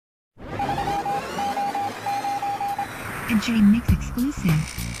A J-Mix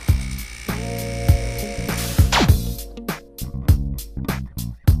exclusive.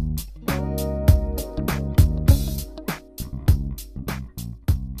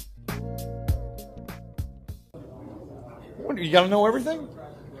 What, you gotta know everything?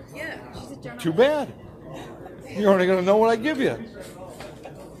 Yeah, she's a journalist. Too bad. You're only gonna know what I give you.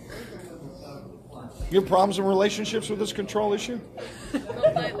 You have problems in relationships with this control issue?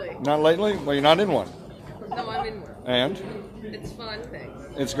 Not lately. Not lately? Well, you're not in one. No, I'm in one. And? It's fine, thanks.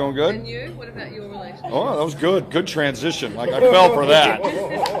 It's going good? And you? What about your relationship? Oh, that was good. Good transition. Like, I fell for that.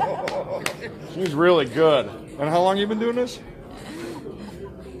 She's really good. And how long you been doing this?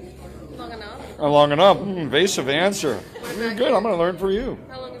 Long enough. Long enough. Evasive answer. What Good. you? I'm going to learn from you.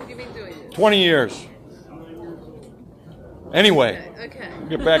 How long have you been doing it? 20 years. Anyway, Okay.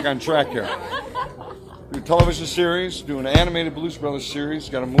 get back on track here. Do a television series, do an animated Blues Brothers series.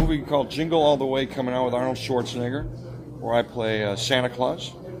 Got a movie called Jingle All the Way coming out with Arnold Schwarzenegger, where I play Santa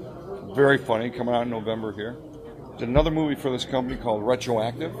Claus. Very funny, coming out in November here. Did another movie for this company called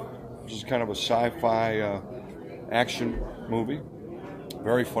Retroactive, which is kind of a sci-fi action movie.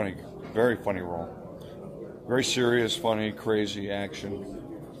 Very funny role. Very serious, funny, crazy action.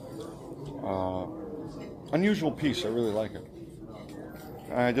 Unusual piece, I really like it.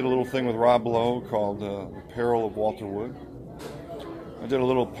 I did a little thing with Rob Lowe called The Peril of Walter Wood. I did a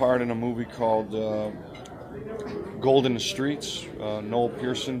little part in a movie called Gold in the Streets, Noel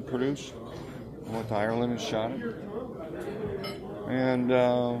Pearson produced. I went to Ireland and shot it. And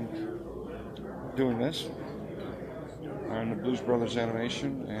doing this. And the Blues Brothers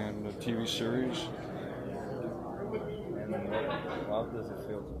animation and a TV series. And how does it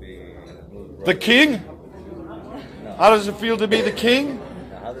feel to be The King? How does it feel to be the King?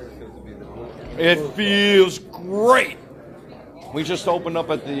 How does it feel to be the Blues? It feels great. We just opened up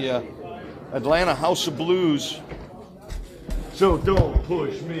at the Atlanta House of Blues. So don't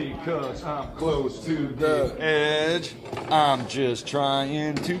push me, cause I'm close to the edge. I'm just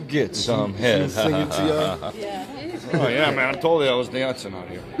trying to get some head. Singing to y'all? Yeah. Oh yeah, man, I told you I was dancing out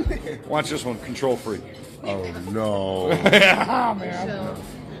here. Watch this one, Control Freak. Oh no. Yeah, man. Michelle,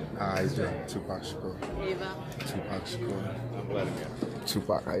 Hi, it's Jone. Tupac Shakur. Eva. Tupac Shakur. I'm glad again.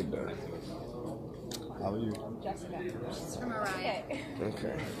 Tupac, how you doing? How are you? She's from Mariah.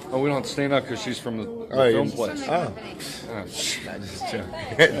 Okay. Oh, we don't have to stand up because she's from the Oh, yeah. film From place. the Oh. company. Oh, sh- I just joking.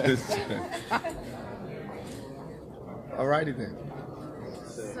 Just joking. Alrighty then.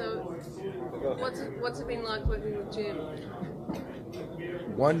 So, what's it been like working with Jim?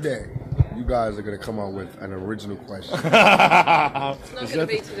 One day, you guys are gonna come up with an original question. It's not going to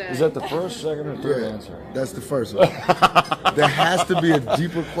be today. Is that the first, second, or third Yeah, answer? that's the first one. There has to be a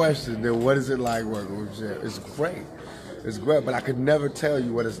deeper question than what is it like working with Jim. It's great. It's great, but I could never tell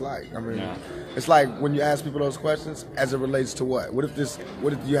you what it's like. I mean, Yeah. it's like when you ask people those questions, as it relates to what? What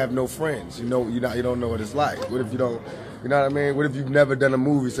if you have no friends? You don't know what it's like. What if you don't? You know what I mean? What if you've never done a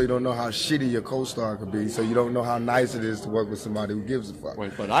movie, so you don't know how shitty your co-star could be, so you don't know how nice it is to work with somebody who gives a fuck?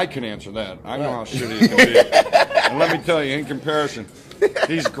 Wait, but I can answer that. I know how shitty it can be. And let me tell you, in comparison,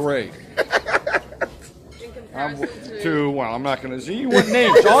 he's great. In comparison Well, I'm not going to see you want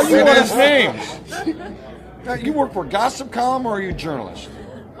names. All you want is names. Now, you work for a gossip column or are you a journalist?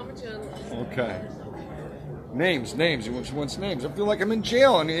 I'm a journalist. Okay. Names. He wants names. I feel like I'm in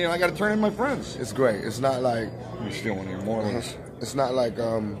jail and I got to turn in my friends. It's great. It's not like You still want to hear more of this? it's not like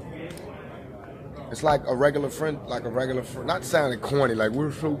it's like a regular friend, not sounding corny, like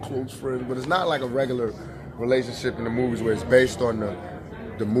we're so close friends, but it's not like a regular relationship in the movies where it's based on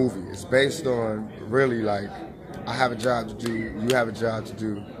the movie. It's based on really like, I have a job to do, you have a job to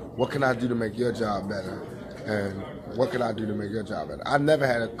do. What can I do to make your job better? And what can I do to make your job better? I never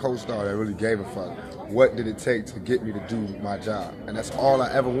had a co-star that really gave a fuck. What did it take to get me to do my job? And that's all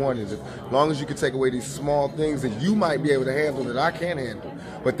I ever wanted. As long as you can take away these small things that you might be able to handle that I can't handle.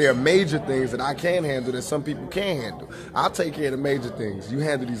 But there are major things that I can handle that some people can't handle. I'll take care of the major things. You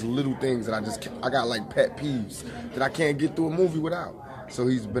handle these little things that I got like pet peeves that I can't get through a movie without. So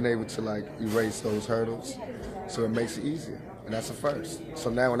he's been able to like erase those hurdles. So it makes it easier. And that's a first. So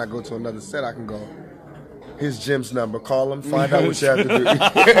now when I go to another set, I can go, here's Jim's number. Call him. Find out what you have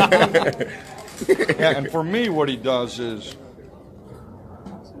to do. Yeah, and for me, what he does is,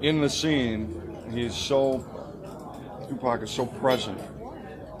 in the scene, Tupac is so present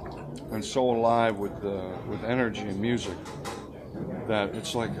and so alive with energy and music that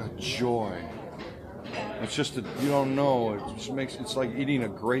it's like a joy. It's just you don't know. It just it's like eating a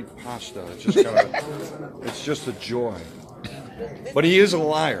great pasta. It's just a joy. But he is a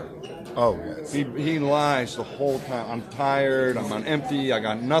liar. Oh, yes. He lies the whole time. I'm tired. I'm on empty. I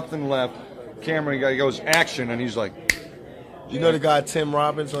got nothing left. Camera guy goes action, and he's like, You know the guy Tim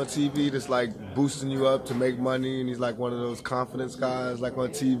Robbins on TV that's like boosting you up to make money, and he's like one of those confidence guys, like on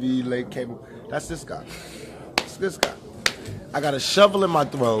TV, late cable. That's this guy. It's this guy. I got a shovel in my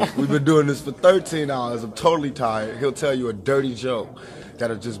throat. We've been doing this for 13 hours. I'm totally tired. He'll tell you a dirty joke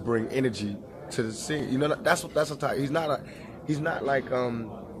that'll just bring energy to the scene. You know, that's a type. He's not like it's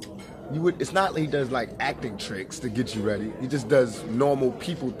not like he does like acting tricks to get you ready. He just does normal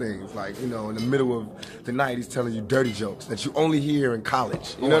people things. Like, you know, in the middle of the night, he's telling you dirty jokes that you only hear in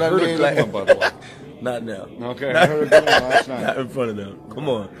college. You know what I mean? I heard a good one, by the way. Not now. Okay, I heard a good one last night. Not in front of them. Come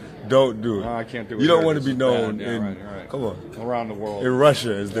on. Don't do it. No, I can't do it. You don't want to be known right. Come on. Around the world. In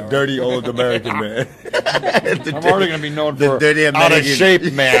Russia as the dirty old American man. I'm already going to be known the for dirty out of American.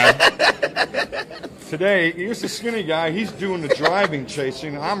 shape man. Today, here's the skinny guy. He's doing the driving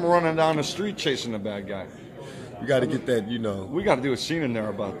chasing. I'm running down the street chasing the bad guy. You got to get that, you know. We got to do a scene in there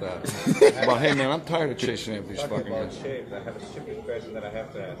about that. About, hey, man, I'm tired of chasing after these fucking guys. Shape. I have a stupid question that I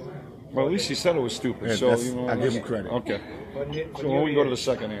have to ask. Well, at least he said it was stupid. Yeah, So, you know, I give him credit. Okay. For So we can go to the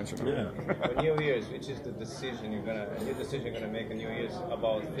second answer now. Yeah. For New Year's, which is the decision you're gonna make in New Year's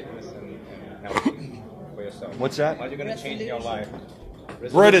about fitness and health for yourself? What's that? What are you gonna change in your life?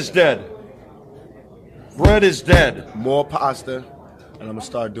 Bread is dead. Bread is dead. More pasta, and I'm going to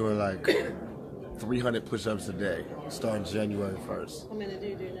start doing like 300 push-ups a day, starting January 1st. How many do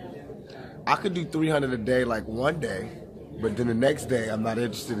you do now? I could do 300 a day like one day, but then the next day I'm not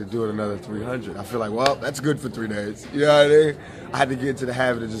interested in doing another 300. I feel like, well, that's good for 3 days. You know what I mean? I had to get into the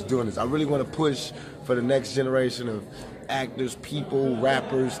habit of just doing this. I really want to push for the next generation of actors, people,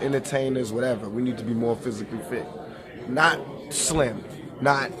 rappers, entertainers, whatever. We need to be more physically fit. Not slim,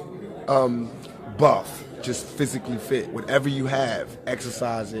 not buff, just physically fit. Whatever you have,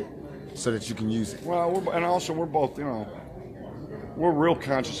 exercise it so that you can use it. Well, we're both, you know, we're real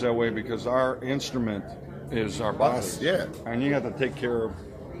conscious that way because our instrument is our bodies. Yeah. And you have to take care of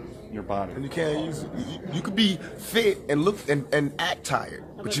your body. And you can't use it. You could be fit and look and act tired,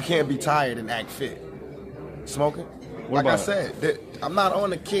 but you can't be tired and act fit. Smoking? Like I said, I'm not on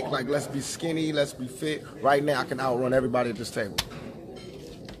the kick like let's be skinny, let's be fit. Right now I can outrun everybody at this table.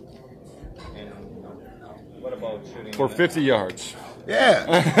 And what about shooting? For 50 yards. Yeah.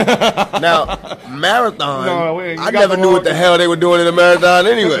 Now, marathon, I never knew what the hell they were doing in a marathon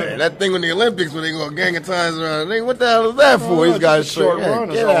anyway. That thing in the Olympics when they go a gang of times around, what the hell is that for? These guys short run.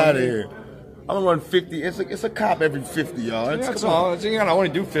 Get out of here. I'm gonna run 50. It's a cop every 50 yards. Yeah, that's all. You gotta only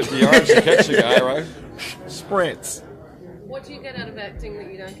do 50 yards to catch the guy, right? Sprints. What do you get out of acting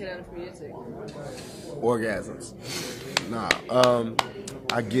that you don't get out of music? Orgasms. Nah.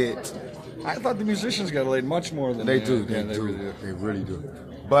 I thought the musicians got laid much more than They do. Yeah, they really do. They really do.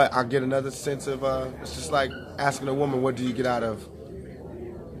 But I get another sense of it's just like asking a woman, what do you get out of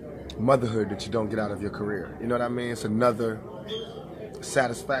motherhood that you don't get out of your career? You know what I mean? It's another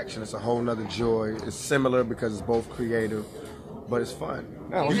satisfaction. It's a whole nother joy. It's similar because it's both creative, but it's fun.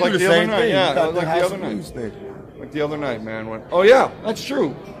 Yeah, it was You like do the other night. Yeah, like like the other night. Like the other night, man. Oh yeah, that's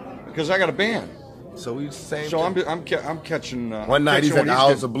true. Because I got a band. So we same. So thing. I'm catching. One night he's catching at the what House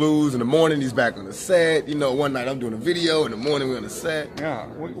getting. of Blues. In the morning he's back on the set. You know, one night I'm doing a video. In the morning we're on the set. Yeah,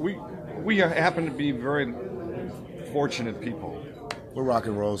 we happen to be very fortunate people. We're rock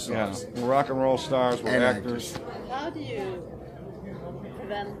and roll Yeah, stars. we're rock and roll stars. We're And actors. How do you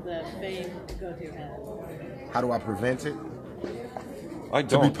prevent the fame to go to your head? How do I prevent it? I To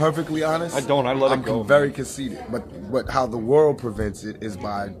don't. be perfectly honest, I don't. I let it go, I'm very conceited. But how the world prevents it is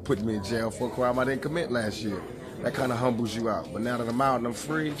by putting me in jail for a crime I didn't commit last year. That kind of humbles you out. But now that I'm out and I'm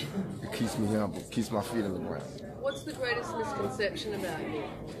free, it keeps me humble, keeps my feet on the ground. What's the greatest misconception about you?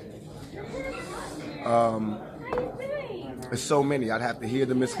 There's so many. I'd have to hear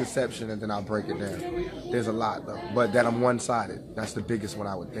the misconception and then I'll break it down. There's a lot though. But that I'm one-sided. That's the biggest one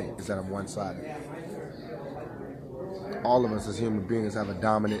I would think, is that I'm one-sided. All of us as human beings have a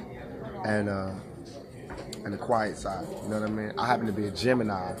dominant and a quiet side. You know what I mean? I happen to be a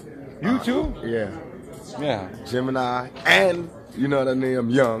Gemini. You too? Yeah. Yeah. Gemini, and you know what I mean,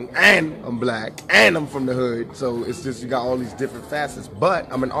 I'm young, and I'm black, and I'm from the hood, so it's just, you got all these different facets,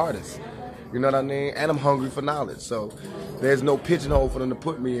 but I'm an artist, you know what I mean, and I'm hungry for knowledge, so there's no pigeonhole for them to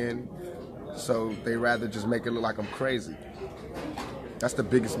put me in, so they rather just make it look like I'm crazy. That's the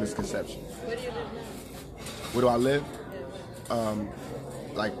biggest misconception. Where do you live now? Where do I live?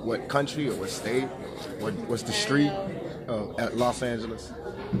 Like what country or what state? What's the street? Oh, at Los Angeles.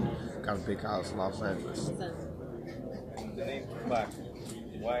 Got a big house in Los Angeles. The name Tupac.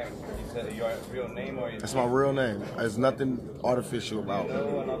 Why? Is that your real name or? That's my real name. There's nothing artificial about it.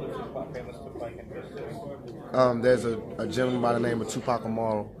 Another Tupac, famous Tupac in history. There's a gentleman by the name of Tupac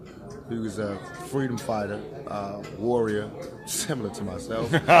Shakur He was a freedom fighter, warrior, similar to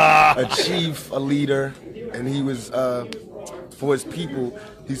myself, a chief, a leader, and he was for his people.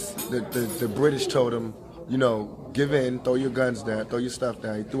 The British told him, you know, give in, throw your guns down, throw your stuff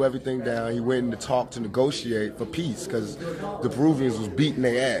down. He threw everything down. He went in to talk to negotiate for peace because the Peruvians was beating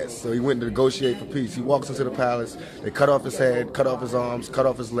their ass. So he went to negotiate for peace. He walks into the palace. They cut off his head, cut off his arms, cut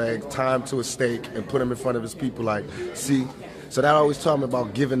off his legs, tie him to a stake, and put him in front of his people like, see? So that always taught me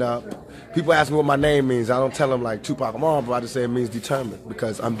about giving up. People ask me what my name means. I don't tell them like Tupac Shakur, but I just say it means determined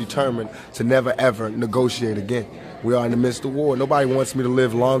because I'm determined to never ever negotiate again. We are in the midst of war. Nobody wants me to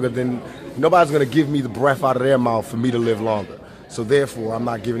live longer than, nobody's going to give me the breath out of their mouth for me to live longer. So therefore, I'm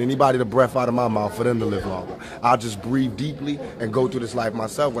not giving anybody the breath out of my mouth for them to live longer. I'll just breathe deeply and go through this life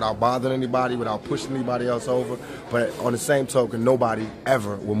myself without bothering anybody, without pushing anybody else over. But on the same token, nobody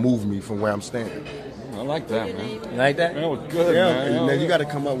ever will move me from where I'm standing. I like that, man. You like that? That was good, yeah, man. And then you got to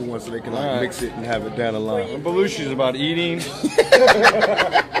come up with one so they can like mix it and have it down the line. Belushi's about eating.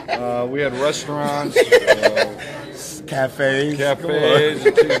 We had restaurants, cafes,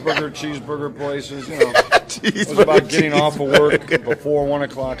 cheeseburger places. You know, it was about getting off of work before 1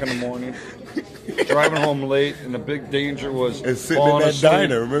 o'clock in the morning. Driving home late, and the big danger was and sitting in that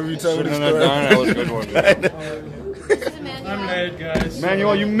diner. Remember you telling me the story? That was a good one. I'm late, guys.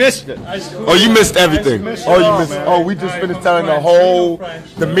 Manuel, you missed it. Oh, you missed everything. Oh, we just finished telling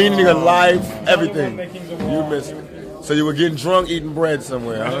the meaning of life, everything. You missed it. So you were getting drunk, eating bread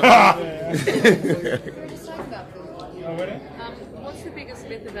somewhere, huh? What's the biggest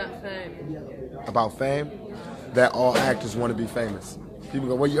myth about fame? About fame? That all actors want to be famous. People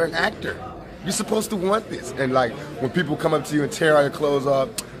go, well, you're an actor. You're supposed to want this. And like, when people come up to you and tear all your clothes off,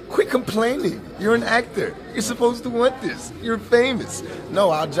 quit complaining. You're an actor. You're supposed to want this. You're famous.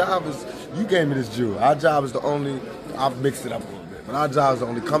 No, our job is, you gave me this jewel. Our job is I've mixed it up a little bit, but our job is to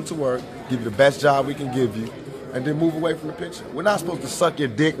only come to work, give you the best job we can give you, and then move away from the picture. We're not supposed to suck your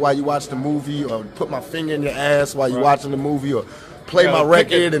dick while you watch the movie, or put my finger in your ass while you're watching the movie, or play my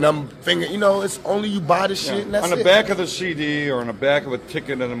record and I'm fingering. You know, it's only you buy the shit and that's it. On the back of the CD or on the back of a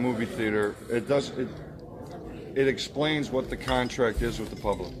ticket in a movie theater, it explains what the contract is with the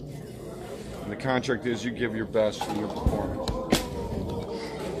public. And the contract is you give your best in your performance.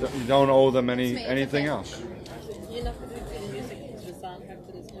 You don't owe them anything else.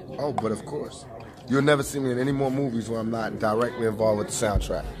 Oh, but of course. You'll never see me in any more movies where I'm not directly involved with the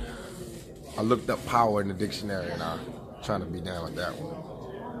soundtrack. I looked up power in the dictionary and I'm trying to be down with that one.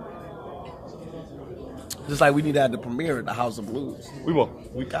 Just like we need to have the premiere at the House of Blues. We will.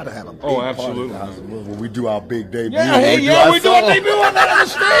 We gotta have a big absolutely. party at the House of Blues when we do our big debut. Yeah, we do our debut on that on the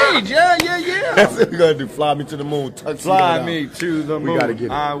stage. Yeah. That's what we're gonna do. Fly me to the moon. Fly me to the moon. We gotta get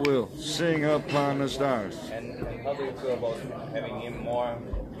it. I will sing upon the stars. And how do you feel about having him more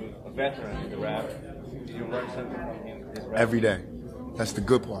a veteran in the rap? Did you learn something from him? His rap? Every day. That's the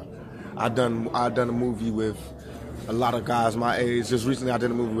good part. I done a movie with a lot of guys my age. Just recently I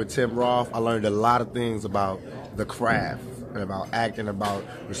did a movie with Tim Roth. I learned a lot of things about the craft and about acting, about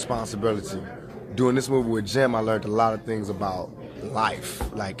responsibility. Doing this movie with Jim, I learned a lot of things about life,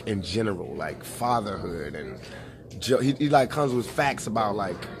 like in general, like fatherhood. And he like comes with facts about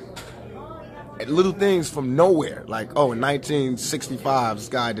like little things from nowhere. Like, oh, in 1965, this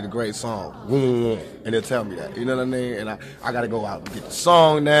guy did a great song. And he'll tell me that. You know what I mean? And I got to go out and get the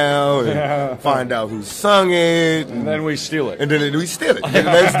song now and find out who sung it. And then we steal it. And then we steal it. And the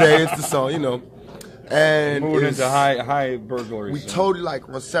next day, it's the song, you know. And moving into high burglaries. We totally like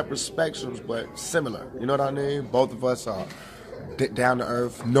on separate spectrums, but similar. You know what I mean? Both of us are down to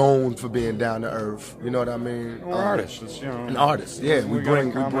earth, known for being down to earth. You know what I mean? We're artists, you know. An artist, yeah. We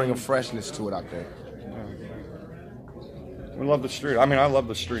bring a freshness to it, I think. Yeah. We love the street. I mean, I love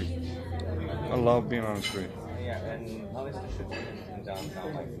the street. I love being on the street. Yeah, and how is the shooting in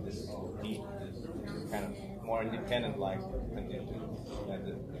downtown? Like this beat, kind of more independent, like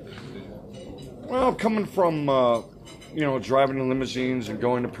Well, coming from driving in limousines and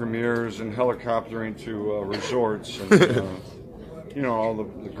going to premieres and helicoptering to resorts and all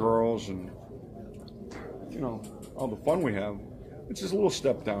the girls and all the fun we have. It's just a little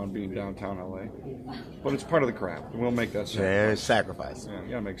step down being downtown LA, but it's part of the craft, and we'll make that sacrifice. Yeah, sacrifice. Yeah, you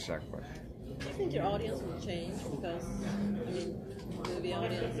gotta make a sacrifice. Do you think your audience will change because, movie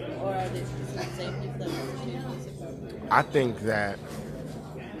audience, or are they the same people that listen to music? I think that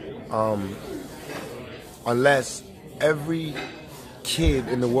unless every kid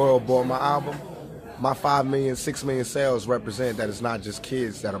in the world bought my album, my 5 million, 6 million sales represent that it's not just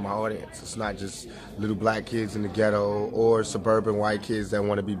kids that are my audience. It's not just little black kids in the ghetto or suburban white kids that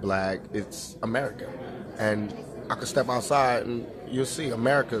want to be black. It's America. And I could step outside and you'll see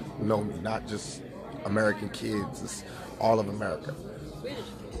America know me, not just American kids. It's all of America.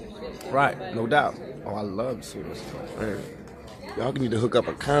 Right, no doubt. Oh, I love Swedish. Man. Y'all need to hook up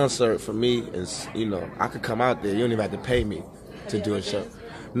a concert for me, and you know, I could come out there. You don't even have to pay me to do a show.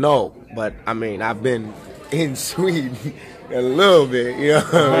 No, but I mean, I've been in Sweden a little bit. You know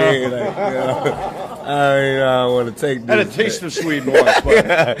what I mean? Like, you know, I don't want to take this. I had a taste of Sweden once, but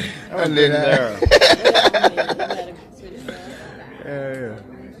I haven't been there. Yeah.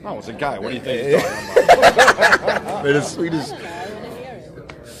 Oh, it's a guy. What do you think he's talking about? But the Swedish.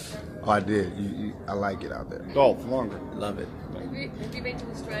 Oh, I did. I like it out there. Golf, longer. Love it. Have you been to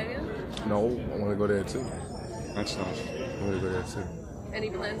Australia? No, I want to go there too. That's nice. I want to go there too. Any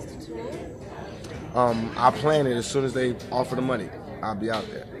plans to tour? I plan it as soon as they offer the money. I'll be out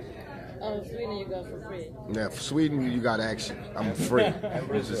there. Oh, Sweden, you go for free. Yeah, for Sweden, you got action. I'm free.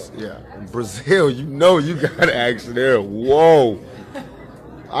 It's just, yeah. In Brazil, you know you got action there. Whoa.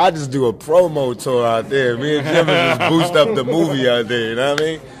 I just do a promo tour out there. Me and Jim just boost up the movie out there. You know what I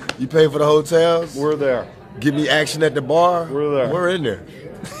mean? You pay for the hotels. We're there. Give me action at the bar. We're there. We're in there.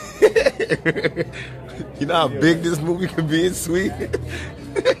 You know how big this movie can be in Sweden?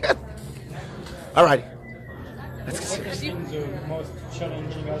 All right. Let's get serious. The most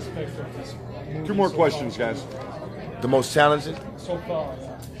challenging aspect of this movie. 2 more so questions, far? guys. The most challenging? So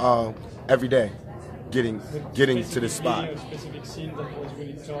far, Every day. Getting to this spot. A specific scene that was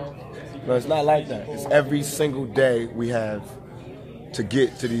really tough. No, it's not like that. It's every single day we have to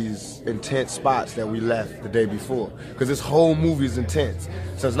get to these intense spots that we left the day before. Because this whole movie is intense.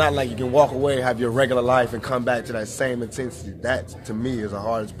 So it's not like you can walk away, have your regular life, and come back to that same intensity. That, to me, is the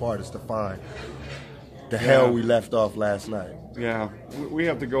hardest part, is to find the hell we left off last night. Yeah, we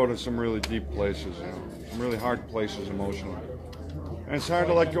have to go to some really deep places, you know, some really hard places emotionally. And it's hard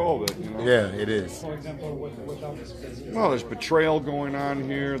to let go of it, you know. Yeah, it is. For example, what are the specific? Well, there's betrayal going on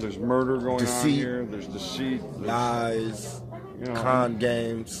here, there's murder going on Deceit. here, there's deceit, there's, Lies, you know, con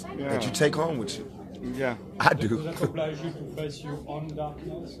games that you take home with you. yeah. I Does do. that oblige you to face your own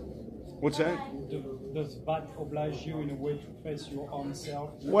darkness? What's that? Does that oblige you in a way to face your own self?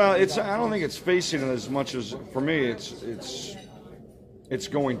 Well, I don't think it's facing it as much as, for me, it's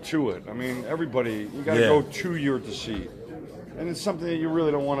going to it. I mean, everybody, you got to go to your deceit. And it's something that you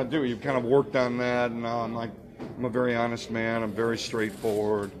really don't want to do. You've kind of worked on that, and now I'm a very honest man. I'm very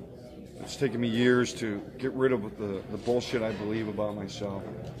straightforward. It's taken me years to get rid of the bullshit I believe about myself.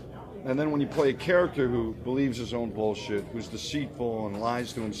 And then when you play a character who believes his own bullshit, who's deceitful and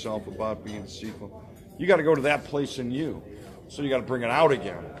lies to himself about being deceitful, you got to go to that place in you. So you got to bring it out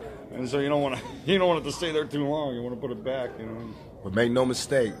again. And so you don't want it to stay there too long. You want to put it back, you know. But make no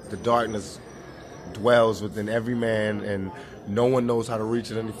mistake, the darkness dwells within every man, and no one knows how to reach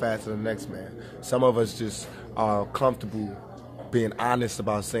it any faster than the next man. Some of us just are comfortable being honest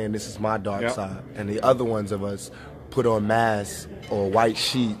about saying this is my dark side, and the other ones of us put on masks or white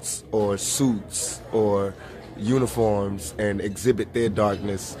sheets or suits or uniforms and exhibit their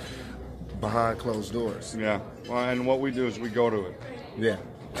darkness behind closed doors. Yeah. Well, and what we do is we go to it. Yeah.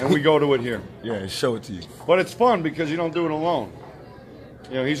 And we go to it here. Yeah, and show it to you. But it's fun because you don't do it alone.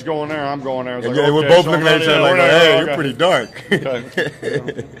 You know, he's going there, I'm going there. It's And like, we're okay, both so looking at each other like, we're hey, okay. you're pretty dark.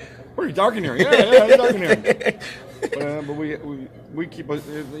 Okay. Pretty dark in here. Yeah, it's dark in here. But we keep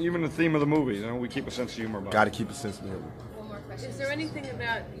even the theme of the movie. You know, we keep a sense of humor about. Got to keep a sense of humor. One more question. Is there anything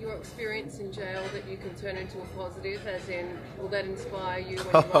about your experience in jail that you can turn into a positive? As in, will that inspire you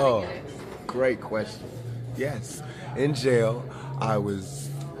when you're writing your next? Great question. Yes, in jail, I was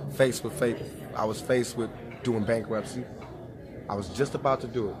faced with doing bankruptcy. I was just about to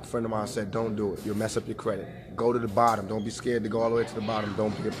do it. A friend of mine said, don't do it. You'll mess up your credit. Go to the bottom. Don't be scared to go all the way to the bottom.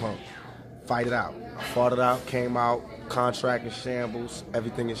 Don't be a punk. Fight it out. I fought it out, came out, contract in shambles,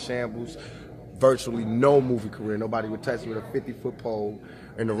 everything in shambles. Virtually no movie career. Nobody would touch me with a 50-foot pole.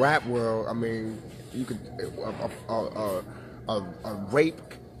 In the rap world, I mean, you could, a rape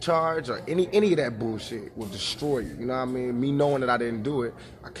charge or any of that bullshit will destroy you. You know what I mean? Me knowing that I didn't do it,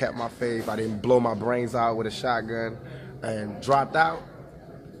 I kept my faith. I didn't blow my brains out with a shotgun and dropped out.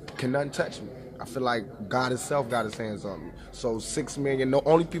 Can nothing touch me. I feel like God himself got his hands on me. So 6 million, the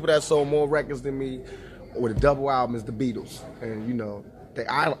only people that sold more records than me with a double album is the Beatles. And you know,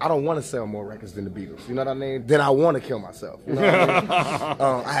 I don't want to sell more records than the Beatles. You know what I mean? Then I want to kill myself. You know what I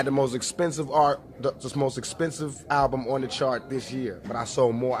mean? I had the most expensive most expensive album on the chart this year, but I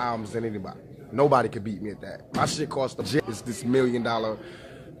sold more albums than anybody. Nobody could beat me at that. My shit cost it's this $1 million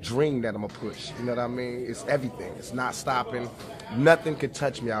dream that I'm gonna push. You know what I mean? It's everything. It's not stopping. Nothing can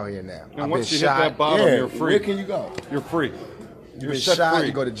touch me out here now. And once you hit that bottom, you're free. Where can you go? You're free. You've You're been set shot, free.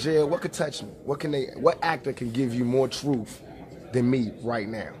 you go to jail. What could touch me? What actor can give you more truth than me right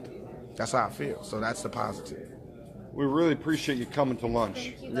now? That's how I feel. So that's the positive. We really appreciate you coming to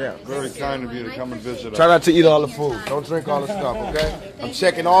lunch. Yeah. Very kind of you to come and visit Try us. not to eat all the food. Don't drink all the stuff, okay? I'm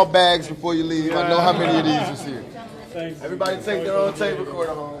checking all bags before you leave. I know how many of these is here. Thanks. Everybody take their own tape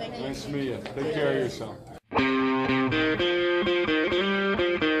recorder home. Nice to meet you. Take care of yourself.